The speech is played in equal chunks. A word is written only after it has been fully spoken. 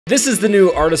This is the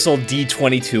new Artisul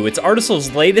D22. It's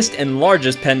Artisul's latest and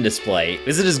largest pen display.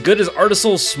 Is it as good as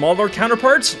Artisul's smaller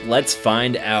counterparts? Let's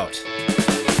find out.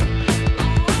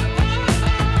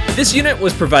 This unit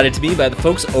was provided to me by the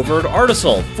folks over at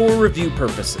Artisul for review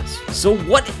purposes. So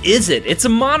what is it? It's a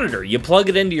monitor. You plug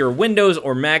it into your Windows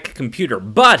or Mac computer,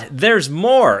 but there's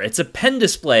more. It's a pen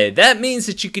display. That means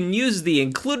that you can use the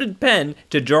included pen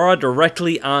to draw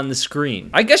directly on the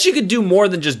screen. I guess you could do more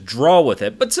than just draw with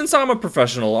it, but since I'm a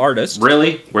professional artist...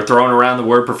 Really? We're throwing around the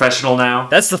word professional now?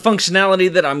 That's the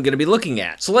functionality that I'm going to be looking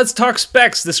at. So let's talk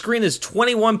specs. The screen is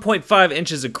 21.5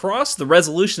 inches across. The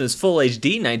resolution is Full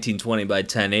HD, 1920 by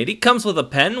 1080. Comes with a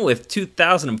pen with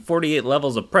 2048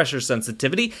 levels of pressure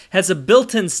sensitivity, has a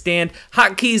built-in stand,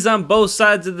 hotkeys on both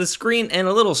sides of the screen, and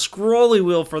a little scrolly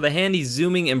wheel for the handy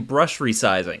zooming and brush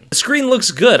resizing. The screen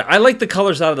looks good. I like the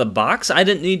colors out of the box. I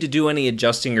didn't need to do any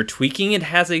adjusting or tweaking. It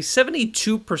has a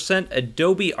 72%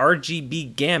 Adobe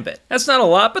RGB gambit. That's not a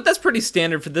lot, but that's pretty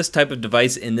standard for this type of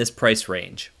device in this price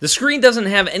range. The screen doesn't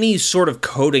have any sort of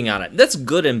coating on it. That's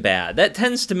good and bad. That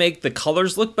tends to make the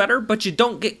colors look better, but you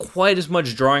don't get quite as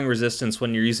much drawing resistance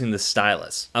when you're using the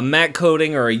stylus. A matte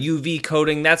coating or a UV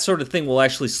coating, that sort of thing will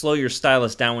actually slow your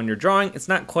stylus down when you're drawing. It's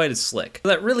not quite as slick. So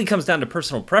that really comes down to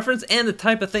personal preference and the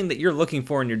type of thing that you're looking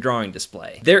for in your drawing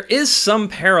display. There is some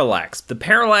parallax. The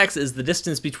parallax is the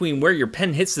distance between where your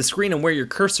pen hits the screen and where your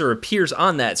cursor appears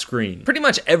on that screen. Pretty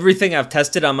much everything I've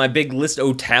tested on my big List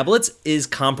O tablets is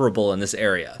comparable in this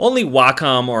area. Only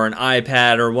Wacom or an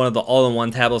iPad or one of the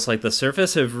all-in-one tablets like the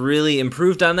Surface have really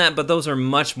improved on that, but those are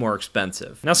much more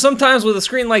expensive. Now sometimes with a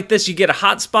screen like this you get a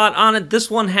hot spot on it. This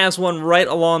one has one right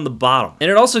along the bottom. And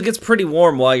it also gets pretty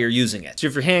warm while you're using it. So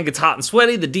if your hand gets hot and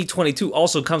sweaty, the D22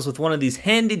 also comes with one of these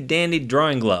handy dandy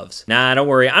drawing gloves. Nah, don't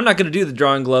worry, I'm not gonna do the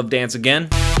drawing glove dance again.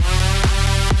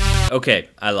 Okay,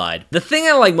 I lied. The thing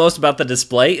I like most about the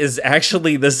display is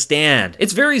actually the stand.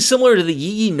 It's very similar to the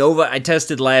Yee Nova I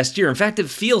tested last year. In fact, it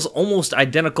feels almost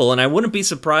identical, and I wouldn't be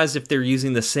surprised if they're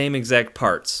using the same exact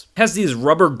parts. It has these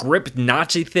rubber grip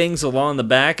notchy things along the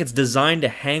back. It's designed to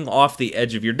hang off the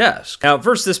edge of your desk. Now, at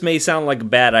first this may sound like a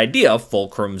bad idea,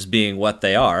 fulcrums being what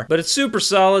they are, but it's super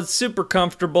solid, super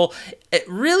comfortable. It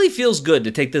really feels good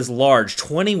to take this large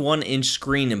 21-inch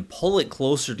screen and pull it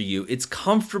closer to you. It's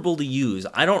comfortable to use.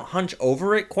 I don't hunch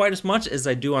over it quite as much as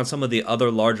I do on some of the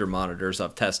other larger monitors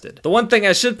I've tested. The one thing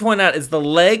I should point out is the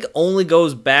leg only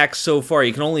goes back so far.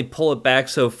 You can only pull it back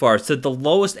so far. So the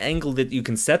lowest angle that you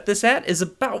can set this at is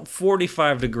about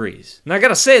 45 degrees. And I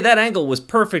gotta say, that angle was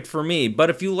perfect for me, but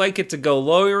if you like it to go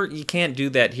lower, you can't do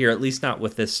that here, at least not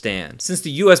with this stand. Since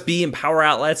the USB and power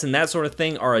outlets and that sort of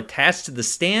thing are attached to the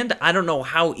stand, I don't know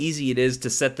how easy it is to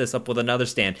set this up with another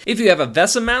stand. If you have a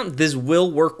VESA mount, this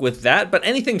will work with that, but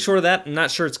anything short of that, I'm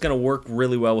not sure it's gonna work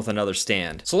really well with another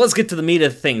stand. So let's get to the meat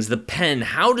of things. The pen,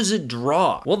 how does it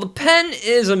draw? Well, the pen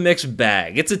is a mixed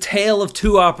bag. It's a tale of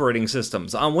two operating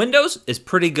systems. On Windows, it's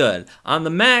pretty good. On the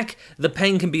Mac, the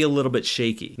pen can be a little bit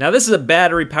shaky. Now, this is a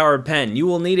battery-powered pen. You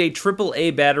will need a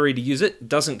AAA battery to use it. It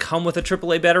doesn't come with a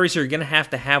AAA battery, so you're gonna have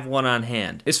to have one on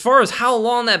hand. As far as how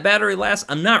long that battery lasts,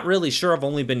 I'm not really sure. I've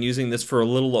only been using this for a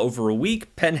little over a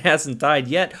week. Pen hasn't died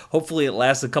yet. Hopefully it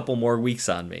lasts a couple more weeks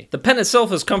on me. The pen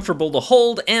itself is comfortable to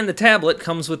hold, and the tablet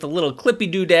comes with a little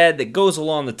clippy doodad that goes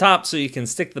along the top so you can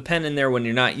stick the pen in there when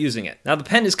you're not using it. Now the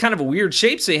pen is kind of a weird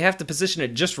shape, so you have to position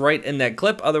it just right in that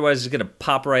clip, otherwise it's gonna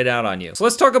pop right out on you. So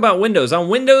let's talk about Windows. On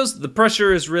Windows, the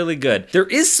pressure is really good. There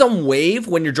is some wave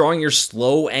when you're drawing your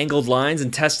slow angled lines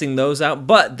and testing those out,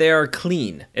 but they are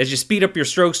clean. As you speed up your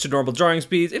strokes to normal drawing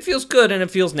speeds, it feels good and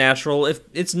it feels natural.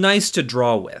 It's nice to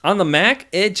draw with. On the Mac,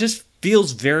 it just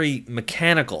feels very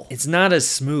mechanical. It's not as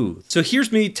smooth. So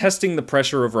here's me testing the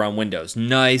pressure over on Windows.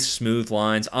 Nice, smooth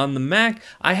lines. On the Mac,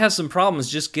 I have some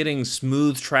problems just getting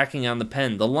smooth tracking on the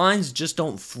pen. The lines just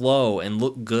don't flow and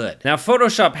look good. Now,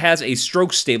 Photoshop has a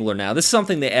stroke stabler now. This is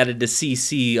something they added to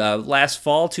CC last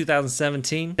fall,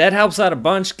 2017. That helps out a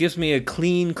bunch, gives me a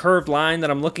clean, curved line that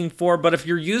I'm looking for, but if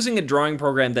you're using a drawing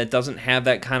program that doesn't have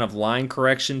that kind of line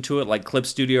correction to it, like Clip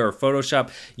Studio or Photoshop,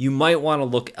 you might want to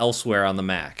look elsewhere on the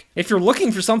Mac. If you're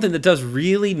looking for something that does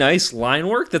really nice line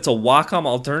work that's a Wacom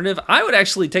alternative, I would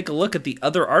actually take a look at the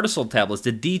other Artisul tablets,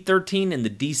 the D13 and the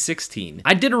D16.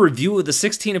 I did a review of the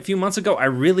 16 a few months ago. I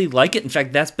really like it. In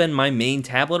fact, that's been my main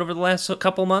tablet over the last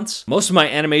couple months. Most of my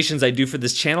animations I do for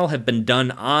this channel have been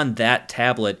done on that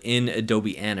tablet in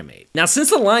Adobe Animate. Now, since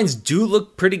the lines do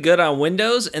look pretty good on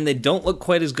Windows and they don't look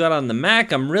quite as good on the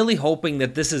Mac, I'm really hoping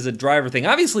that this is a driver thing.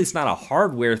 Obviously, it's not a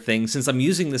hardware thing since I'm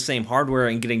using the same hardware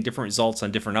and getting different results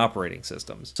on different operating operating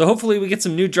systems. So hopefully we get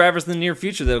some new drivers in the near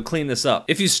future that'll clean this up.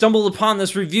 If you stumbled upon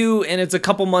this review and it's a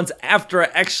couple months after I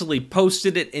actually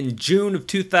posted it in June of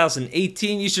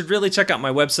 2018, you should really check out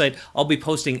my website. I'll be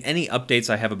posting any updates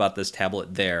I have about this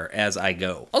tablet there as I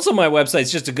go. Also, my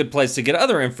website's just a good place to get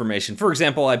other information. For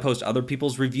example, I post other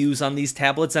people's reviews on these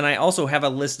tablets, and I also have a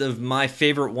list of my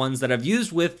favorite ones that I've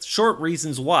used with short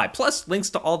reasons why, plus links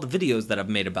to all the videos that I've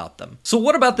made about them. So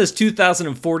what about this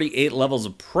 2048 levels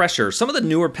of pressure? Some of the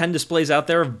newer pen displays out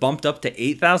there have bumped up to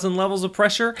 8,000 levels of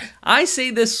pressure. I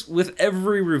say this with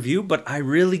every review, but I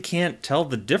really can't tell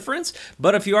the difference.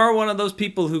 But if you are one of those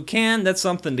people who can, that's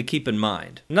something to keep in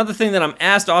mind. Another thing that I'm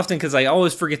asked often, because I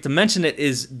always forget to mention it,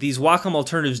 is these Wacom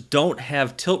alternatives don't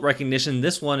have tilt recognition.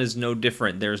 This one is no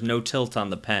different. There's no tilt on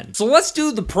the pen. So let's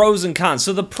do the pros and cons.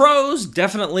 So the pros,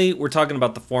 definitely, we're talking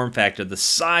about the form factor. The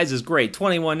size is great,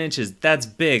 21 inches, that's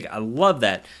big. I love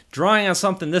that. Drawing on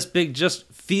something this big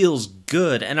just feels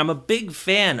good, and I'm a big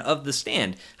fan of the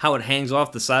stand, how it hangs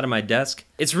off the side of my desk.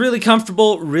 It's really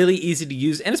comfortable, really easy to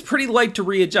use, and it's pretty light to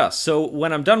readjust. So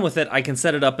when I'm done with it, I can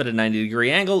set it up at a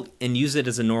 90-degree angle and use it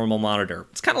as a normal monitor.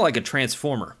 It's kind of like a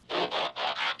transformer.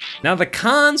 Now the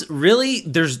cons, really,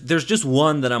 there's just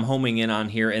one that I'm homing in on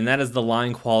here, and that is the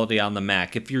line quality on the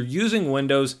Mac. If you're using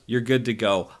Windows, you're good to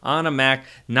go. On a Mac,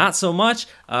 not so much.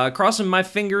 Crossing my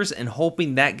fingers and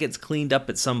hoping that gets cleaned up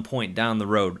at some point down the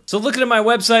road. So looking at my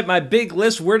website, my big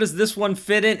list, where does this one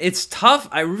fit in? It's tough.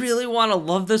 I really want to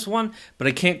love this one, but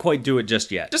I can't quite do it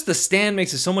just yet. Just the stand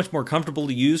makes it so much more comfortable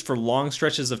to use for long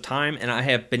stretches of time, and I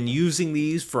have been using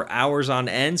these for hours on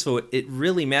end, so it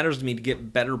really matters to me to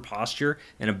get better posture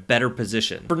and a better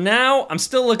position. For now, I'm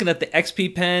still looking at the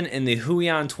XP Pen and the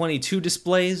Huion 22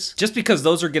 displays, just because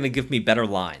those are going to give me better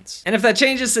lines. And if that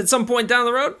changes at some point down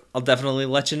the road, I'll definitely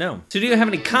let you know. So do you have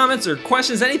any comments or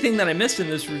questions, anything that I missed in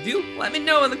this review? Let me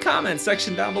know in the comments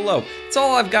section down below. That's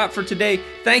all I've got for today.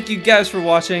 Thank you guys for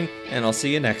watching, and I'll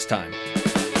see you next time.